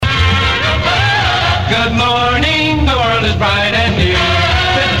Good morning, the world is bright and new.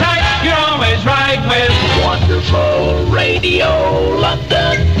 Sit tight, you're always right with wonderful radio lunch.